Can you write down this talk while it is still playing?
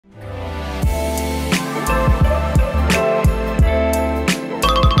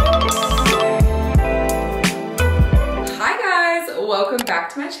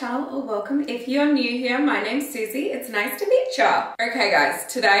ciao or welcome. If you're new here, my name's Susie. It's nice to meet ya. Okay guys,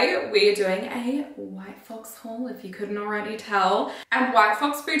 today we're doing a White Fox haul if you couldn't already tell. And White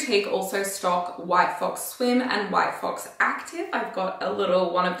Fox Boutique also stock White Fox Swim and White Fox Active. I've got a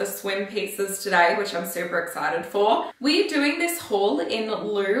little one of the swim pieces today, which I'm super excited for. We're doing this haul in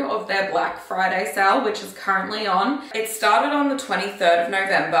lieu of their Black Friday sale, which is currently on. It started on the 23rd of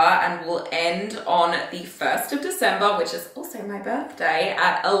November and will end on the 1st of December, which is also my birthday,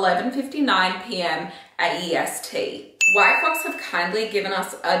 at 11:59 p.m. AEST. White Fox have kindly given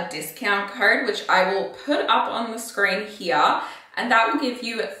us a discount code, which I will put up on the screen here, and that will give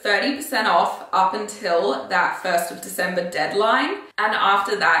you 30% off up until that 1st of December deadline. And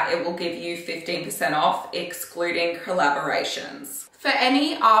after that, it will give you 15% off, excluding collaborations. For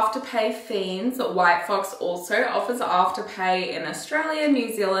any Afterpay fiends, White Fox also offers Afterpay in Australia,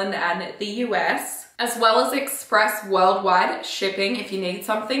 New Zealand, and the US, as well as express worldwide shipping if you need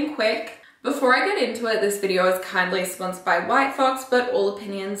something quick. Before I get into it, this video is kindly sponsored by White Fox, but all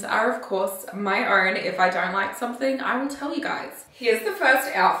opinions are of course my own. If I don't like something, I will tell you guys. Here's the first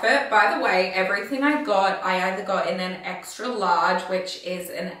outfit. By the way, everything I either got in an extra large, which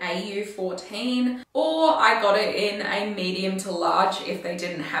is an AU14, or I got it in a medium to large if they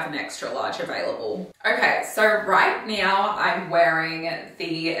didn't have an extra large available. Okay, so right now I'm wearing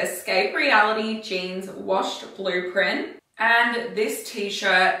the Escape Reality Jeans Washed Blueprint. And this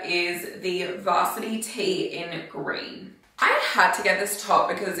t-shirt is the Varsity Tee in green. I had to get this top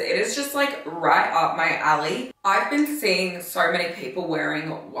because it is just like right up my alley. I've been seeing so many people wearing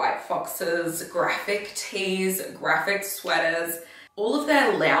White Fox's graphic tees, graphic sweaters. All of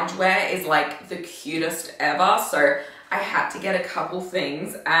their loungewear is like the cutest ever. So I had to get a couple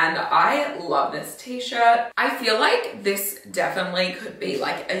things and I love this t-shirt. I feel like this definitely could be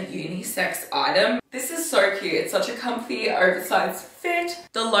like a unisex item. This is so cute. It's such a comfy, oversized fit.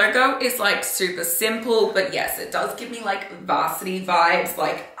 The logo is like super simple, but yes, it does give me like varsity vibes,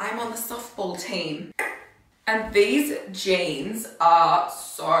 like I'm on the softball team. And these jeans are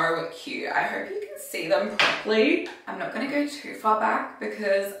so cute. I hope you can see them properly. I'm not gonna go too far back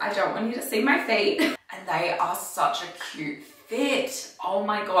because I don't want you to see my feet. And they are such a cute fit. Oh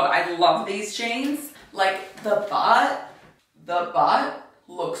my God, I love these jeans. Like the butt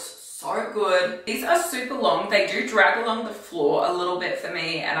looks so good. These are super long. They do drag along the floor a little bit for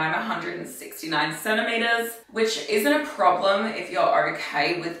me, and I'm 169 centimeters, which isn't a problem if you're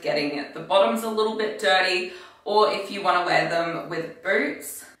okay with getting the bottoms a little bit dirty, or if you want to wear them with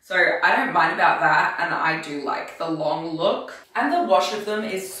boots. So I don't mind about that, and I do like the long look. And the wash of them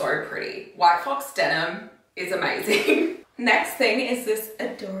is so pretty. White Fox denim is amazing. Next thing is this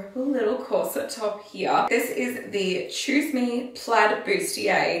adorable little corset top here. This is the Choose Me Plaid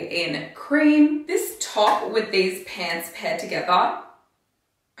Bustier in cream. This top with these pants paired together,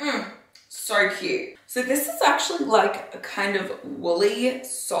 so cute. So this is actually like a kind of woolly,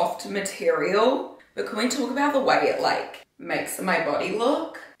 soft material, but can we talk about the way it like makes my body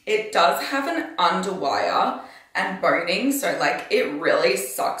look? It does have an underwire and boning, so like it really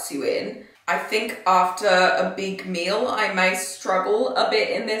sucks you in. I think after a big meal, I may struggle a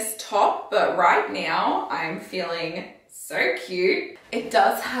bit in this top, but right now I'm feeling so cute. It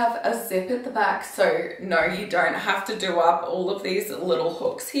does have a zip at the back, so no, you don't have to do up all of these little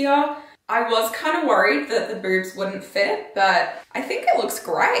hooks here. I was kind of worried that the boobs wouldn't fit, but I think it looks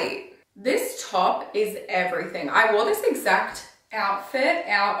great. This top is everything. I wore this exact outfit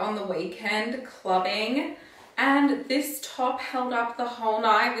out on the weekend clubbing, and this top held up the whole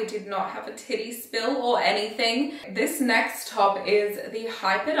night. We did not have a titty spill or anything. This next top is the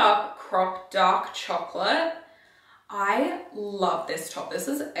Hype It Up Crop Dark Chocolate. I love this top. This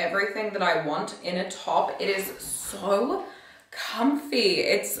is everything that I want in a top. It is so comfy.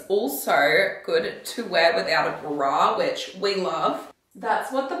 It's also good to wear without a bra, which we love.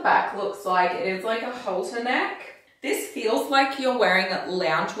 That's what the back looks like. It is like a halter neck. This feels like you're wearing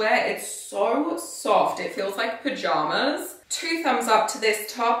loungewear. It's so soft. It feels like pajamas. 2 thumbs up to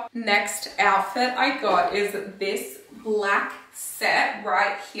this top. Next outfit I got is this black set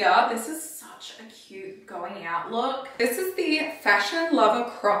right here. This is such a cute going out look. This is the Fashion Lover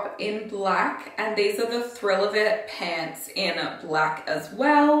crop in black, and these are the Thrill of It pants in black as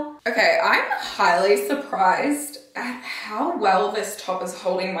well. Okay, I'm highly surprised at how well this top is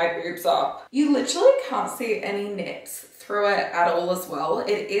holding my boobs up. You literally can't see any nips through it at all as well.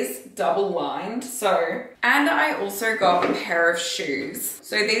 It is double lined, so. And I also got a pair of shoes.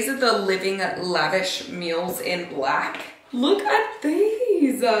 So these are the Living Lavish Mules in black. Look at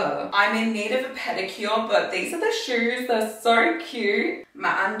these. I'm in need of a pedicure, but these are the shoes. They're so cute.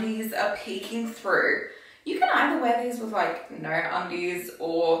 My undies are peeking through. You can either wear these with like no undies,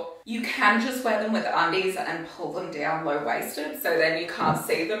 or you can just wear them with undies and pull them down low-waisted so then you can't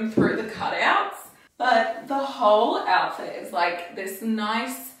see them through the cutouts. But the whole outfit is like this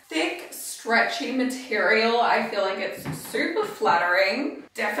nice, thick, stretchy material. I feel like it's super flattering.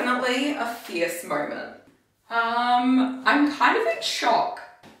 Definitely a fierce moment. I'm kind of in shock.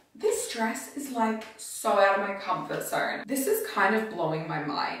 This dress is like so out of my comfort zone. This is kind of blowing my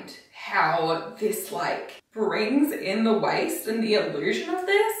mind how this like brings in the waist and the illusion of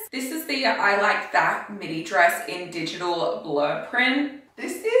this. This is the I Like That midi dress in digital blur print.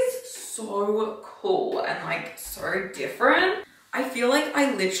 This is so cool and like so different. I feel like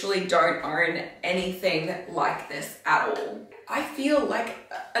I literally don't own anything like this at all. I feel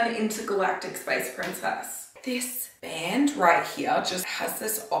like an intergalactic space princess. This band right here just has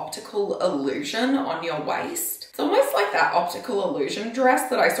this optical illusion on your waist. It's almost like that optical illusion dress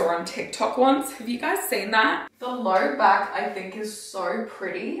that I saw on TikTok once. Have you guys seen that? The low back I think is so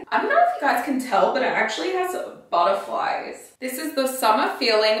pretty. I don't know if you guys can tell, but it actually has butterflies. This is the Summer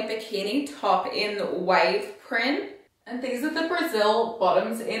Feeling bikini top in wave print. And these are the Brazil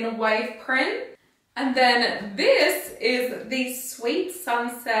bottoms in wave print. And then this is the Sweet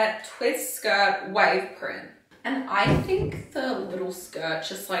Sunset twist skirt wave print. And I think the little skirt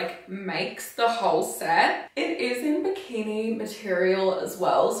just like makes the whole set. It is in bikini material as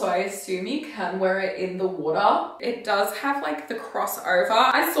well, so I assume you can wear it in the water. It does have like the crossover.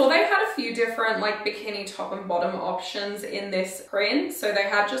 I saw they had a few different like bikini top and bottom options in this print. So they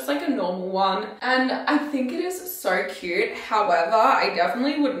had just like a normal one, and I think it is so cute. However, I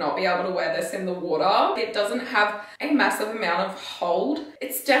definitely would not be able to wear this in the water. It doesn't have a massive amount of hold.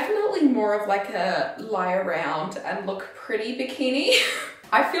 It's definitely more of like a lie around and look pretty bikini.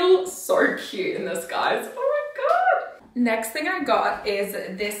 I feel so cute in this, guys. Oh my god. Next thing I got is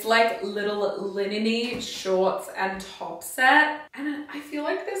this like little linen-y shorts and top set. And I feel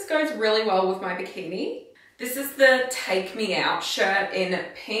like this goes really well with my bikini. This is the Take Me Out shirt in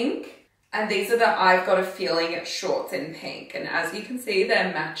pink. And these are the I've Got a Feeling shorts in pink. And as you can see,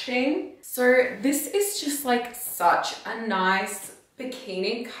 they're matching. So this is just like such a nice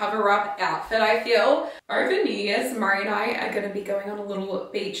bikini cover-up outfit, I feel. Over New Year's, Murray and I are going to be going on a little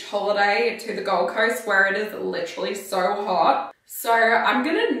beach holiday to the Gold Coast where it is literally so hot. So I'm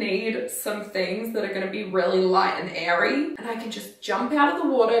going to need some things that are going to be really light and airy, and I can just jump out of the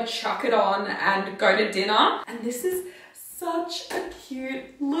water, chuck it on, and go to dinner. And this is such a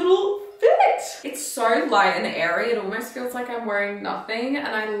cute little fit. It's so light and airy, it almost feels like I'm wearing nothing, and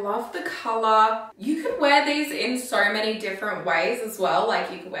I love the color. You could wear these in so many different ways as well.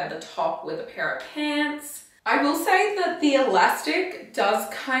 Like you could wear the top with a pair of pants. I will say that the elastic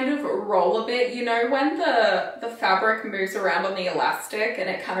does kind of roll a bit. You know, when the fabric moves around on the elastic and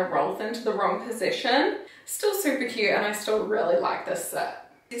it kind of rolls into the wrong position. Still super cute, and I still really like this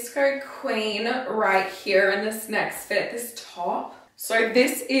set. Disco Queen right here in this next fit, this top. So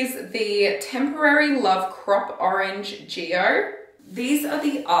this is the Temporary Love Crop Orange Geo. These are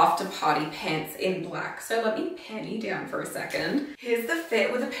the after party pants in black. So let me pan you down for a second. Here's the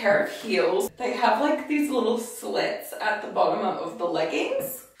fit with a pair of heels. They have like these little slits at the bottom of the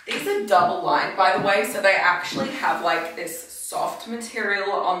leggings. These are double lined, by the way, so they actually have like this soft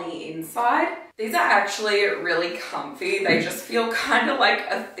material on the inside. These are actually really comfy. They just feel kind of like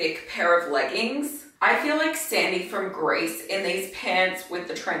a thick pair of leggings. I feel like Sandy from Grease in these pants with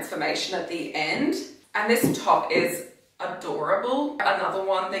the transformation at the end. And this top is adorable. Another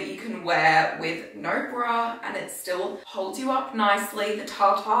one that you can wear with no bra and it still holds you up nicely. The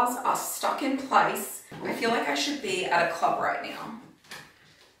tartars are stuck in place. I feel like I should be at a club right now.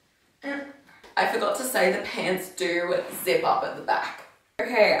 I forgot to say the pants do zip up at the back.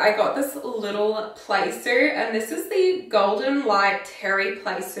 Okay, I got this little play suit, and this is the Golden Light Terry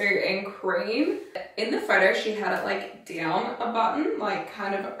play suit in cream. In the photo, she had it like down a button, like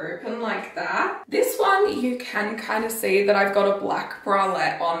kind of open like that. This one, you can kind of see that I've got a black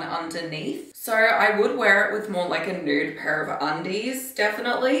bralette on underneath. So I would wear it with more like a nude pair of undies,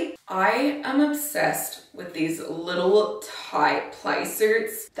 definitely. I am obsessed with these little tight play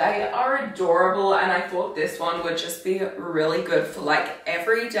suits. They are adorable, and I thought this one would just be really good for like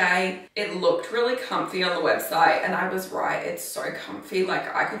every day. It looked really comfy on the website, and I was right, it's so comfy.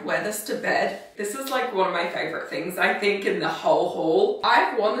 Like I could wear this to bed. This is like one of my favorite things, I think, in the whole haul.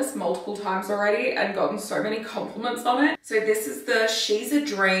 I've worn this multiple times already and gotten so many compliments on it. So this is the She's a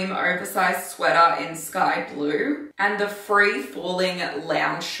Dream oversized sweater in sky blue, and the free falling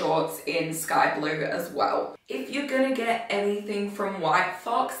lounge shorts in sky blue as well. If you're gonna get anything from White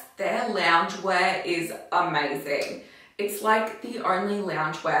Fox, their loungewear is amazing. It's like the only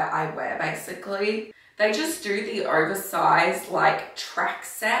loungewear I wear, basically. They just do the oversized like track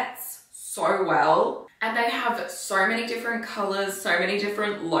sets so well. And they have so many different colors, so many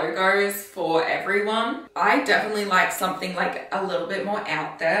different logos for everyone. I definitely like something like a little bit more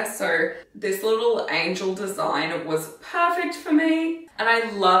out there. So this little angel design was perfect for me. And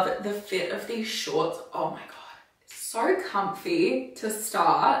I love the fit of these shorts. Oh my God. So comfy to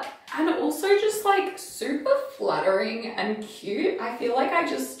start, and also just like super flattering and cute. I feel like I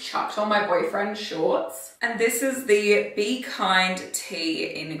just chucked on my boyfriend's shorts. And this is the Be Kind tee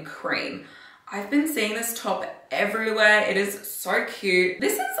in cream. I've been seeing this top everywhere. It is so cute.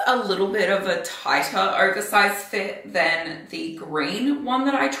 This is a little bit of a tighter oversized fit than the green one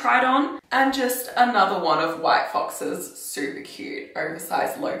that I tried on. And just another one of White Fox's super cute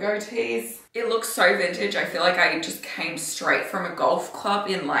oversized logo tees. It looks so vintage. I feel like I just came straight from a golf club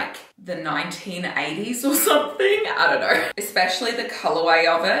in like the 1980s or something. I don't know. Especially the colorway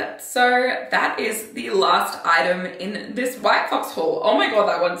of it. So that is the last item in this White Fox haul. Oh my God,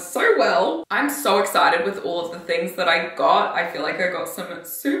 that went so well. I'm so excited with all of the things that I got. I feel like I got some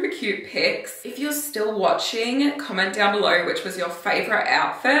super cute pics. If you're still watching, comment down below which was your favorite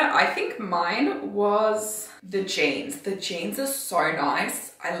outfit. I think mine was the jeans. The jeans are so nice.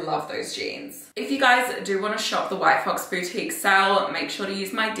 I love those jeans. If you guys do want to shop the White Fox Boutique sale, make sure to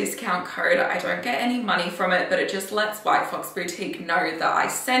use my discount code. I don't get any money from it, but it just lets White Fox Boutique know that I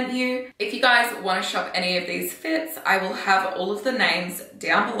sent you. If you guys want to shop any of these fits, I will have all of the names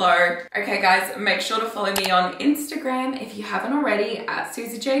down below. Okay guys, make sure to follow me on Instagram if you haven't already at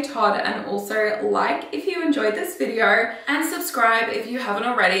Susie J Todd, and also like if you enjoyed this video, and subscribe if you haven't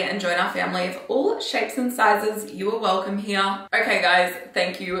already, and join our family of all shapes and sizes. You are welcome here. Okay guys,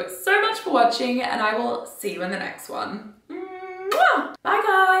 thank you so much for watching, and I will see you in the next one. Bye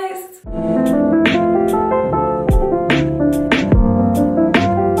guys.